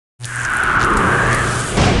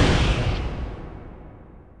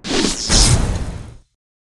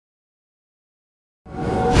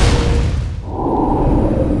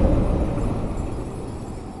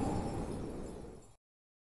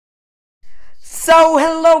So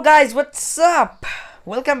hello guys, what's up?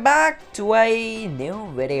 Welcome back to a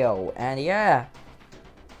new video, and yeah,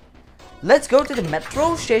 let's go to the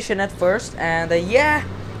metro station at first. And yeah,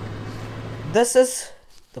 this is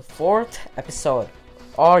the 4th episode,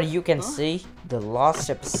 or you can see the last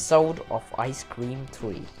episode of Ice Cream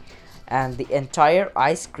 3 and the entire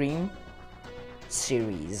Ice Cream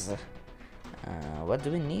series. What do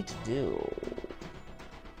we need to do?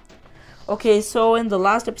 Okay, so in the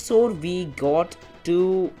last episode we got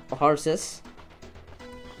 2 horses.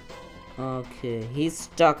 Okay, he's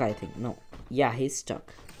stuck, I think. No, yeah, he's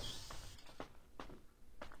stuck.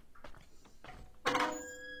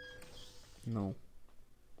 No.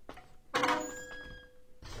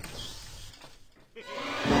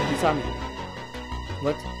 No, he's on me.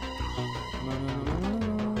 What? No.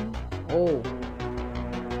 Oh.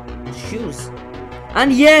 Shoes.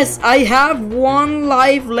 And yes, I have 1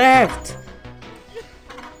 life left.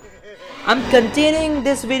 I'm continuing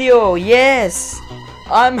this video. Yes,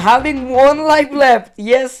 I'm having 1 life left.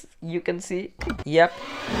 Yes, you can see. Yep.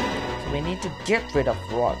 So we need to get rid of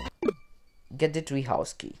Rod. Get the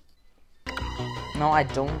treehouse key. No, I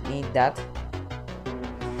don't need that.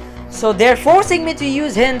 So they're forcing me to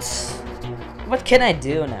use hints. What can I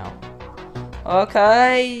do now?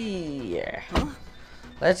 Okay. Yeah.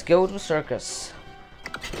 Let's go to circus.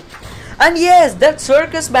 And yes, that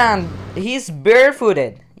circus man, he's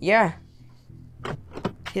barefooted. Yeah.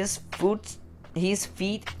 His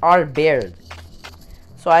feet are bared.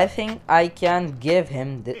 So I think I can give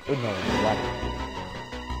him the no, what?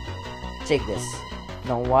 Take this.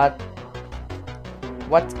 No, what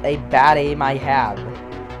a bad aim I have.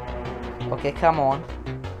 Okay, come on.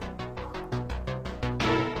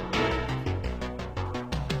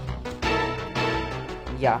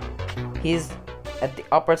 Yeah, he's at the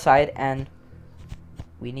upper side and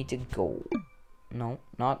we need to go. No,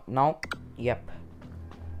 not now. Yep.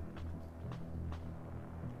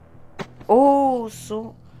 Oh,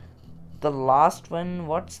 so the last one,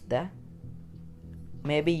 what's that?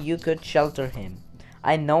 Maybe you could shelter him.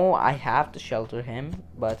 I know I have to shelter him,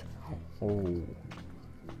 but oh.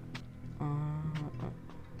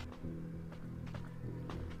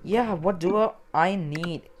 Yeah, what do I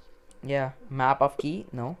need? Yeah, map of key.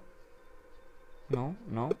 No.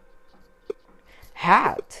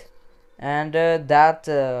 Hat. And that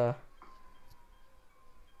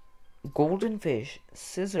golden fish,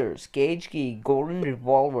 scissors, cage key, golden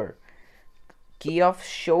revolver, key of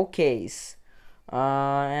showcase,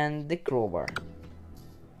 and the crowbar.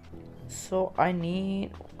 So I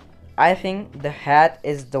think the hat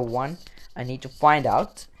is the one I need to find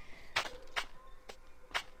out.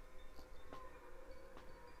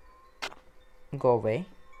 Go away.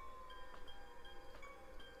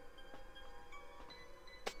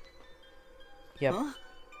 Yep. Huh?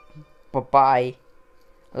 Bye-bye.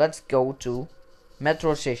 Let's go to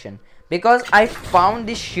metro station because I found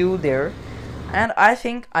the shoe there and I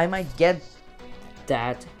think I might get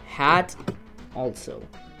that hat also.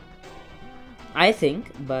 I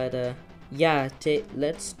think, but yeah,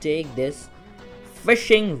 let's take this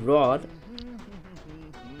fishing rod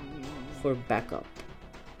for backup.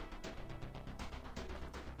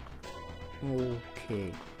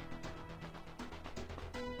 Okay.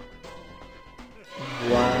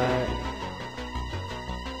 What?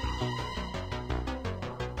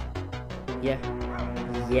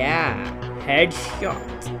 Yeah, headshot.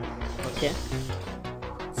 Okay,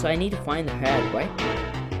 so I need to find the head, right?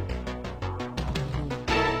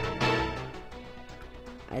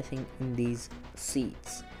 I think in these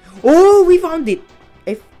seats. Oh, we found it.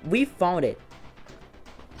 If we found it.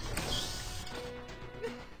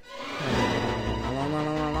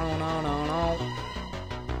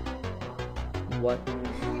 What?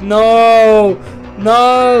 No.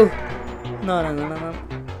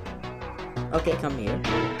 Okay, come here.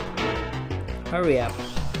 Hurry up,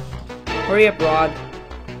 Rod.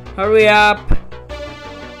 Hurry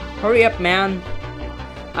up, man.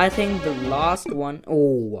 I think the last one.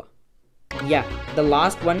 Oh, yeah, the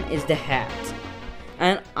last one is the hat,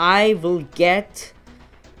 and I will get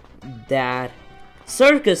that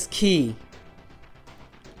circus key.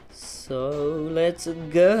 So let's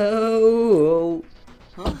go.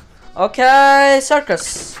 Okay,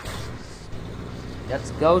 circus.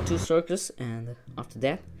 Let's go to circus, and after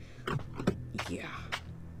that, yeah.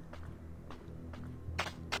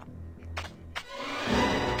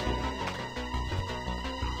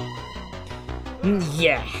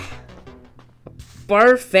 Yeah.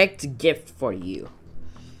 Perfect gift for you.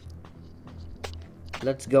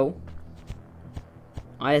 Let's go.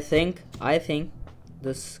 I think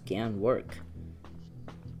this can work.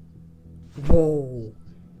 Whoa.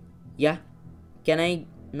 Yeah, Can I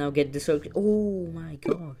now get this? Oh my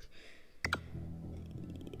gosh.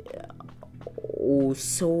 Oh,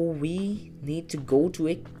 so we need to go to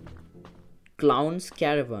a clown's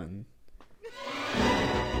caravan.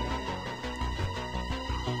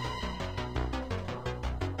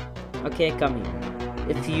 Okay, come here.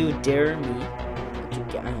 If you dare me to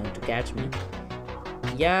catch me.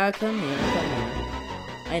 Yeah, come here, come here.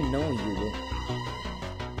 I know you will.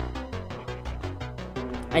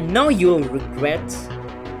 I know you'll regret.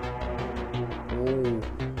 Oh,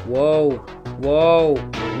 whoa, whoa,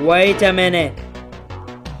 wait a minute.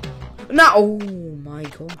 No, oh my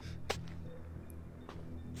gosh.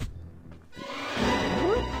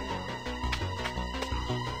 What?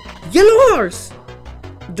 Yellow horse!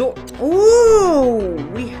 Oh,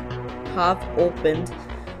 we have opened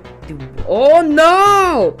the. Oh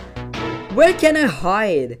no! Where can I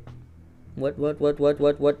hide? What?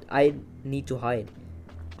 I need to hide.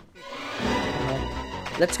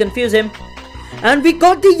 Let's confuse him. And we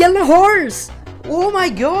got the yellow horse! Oh my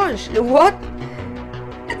gosh! What?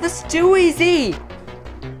 It was too easy!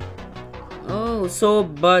 Oh, so,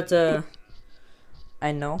 but,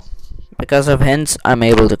 I know. Because of hints, I'm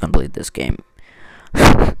able to complete this game.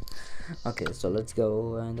 Okay, so let's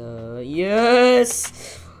go and,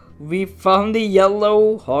 yes! We found the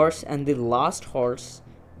yellow horse and the last horse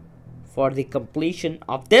for the completion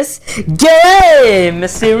of this game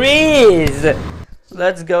series!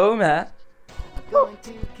 Let's go, man.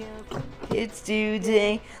 It's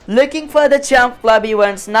today. Looking for the Champ Club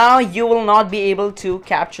events. Now you will not be able to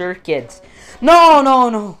capture kids.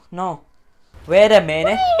 No. Wait a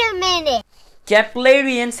minute.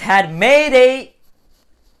 Keplerians had made a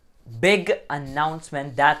big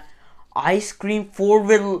announcement that Ice Cream 4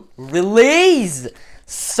 will release.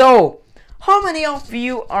 So, how many of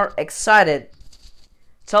you are excited?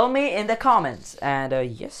 Tell me in the comments. And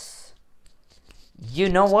yes. You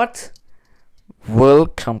know what? We'll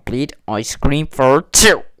complete Ice Cream 4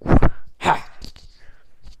 too. Ha.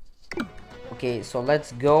 Okay, so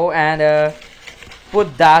let's go and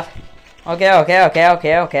put that.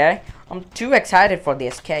 Okay. I'm too excited for the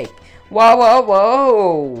escape.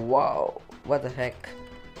 Whoa. What the heck?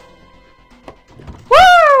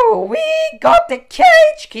 Whoa! We got the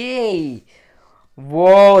cage key.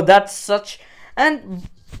 Whoa, that's such.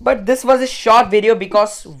 But this was a short video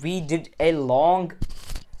because we took a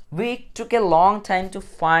long time to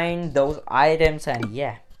find those items, and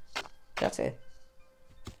yeah, that's it.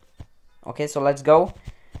 Okay, so let's go.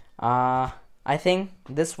 I think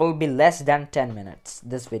this will be less than 10 minutes,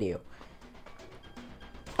 this video.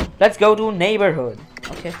 Let's go to neighborhood.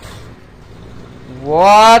 Okay.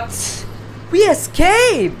 What? We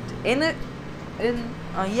escaped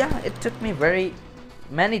yeah, it took me very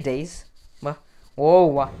many days. But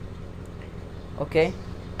whoa. Okay.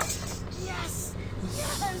 Yes.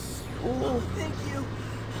 Oh, thank you.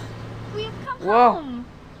 We have come Whoa. home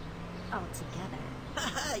all together.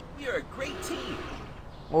 You're a great team.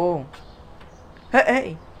 Oh.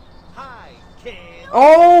 Hey. Hi, kids.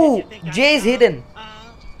 Oh, Jay's hidden.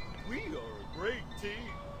 We are a great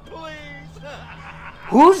team. Please.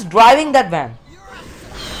 Who's driving that van?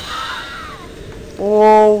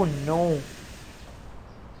 Oh no.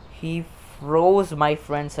 He froze my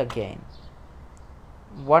friends again.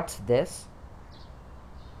 What's this?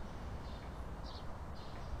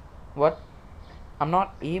 What? I'm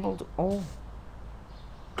not able to.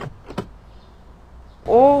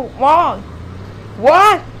 Oh, wow.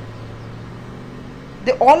 What?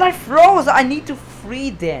 They all are froze. I need to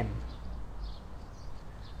free them.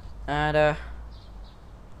 And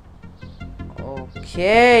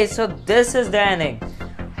okay, so this is the ending.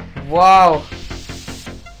 Wow.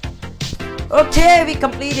 Okay, we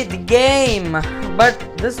completed the game, but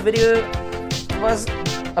this video was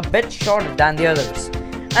a bit shorter than the others.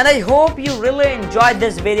 And I hope you really enjoyed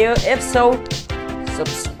this video. If so,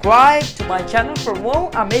 subscribe to my channel for more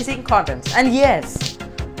amazing contents. And yes,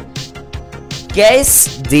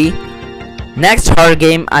 guess the next horror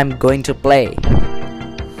game I'm going to play.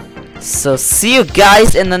 So see you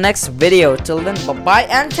guys in the next video. Till then, bye bye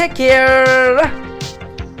and take care.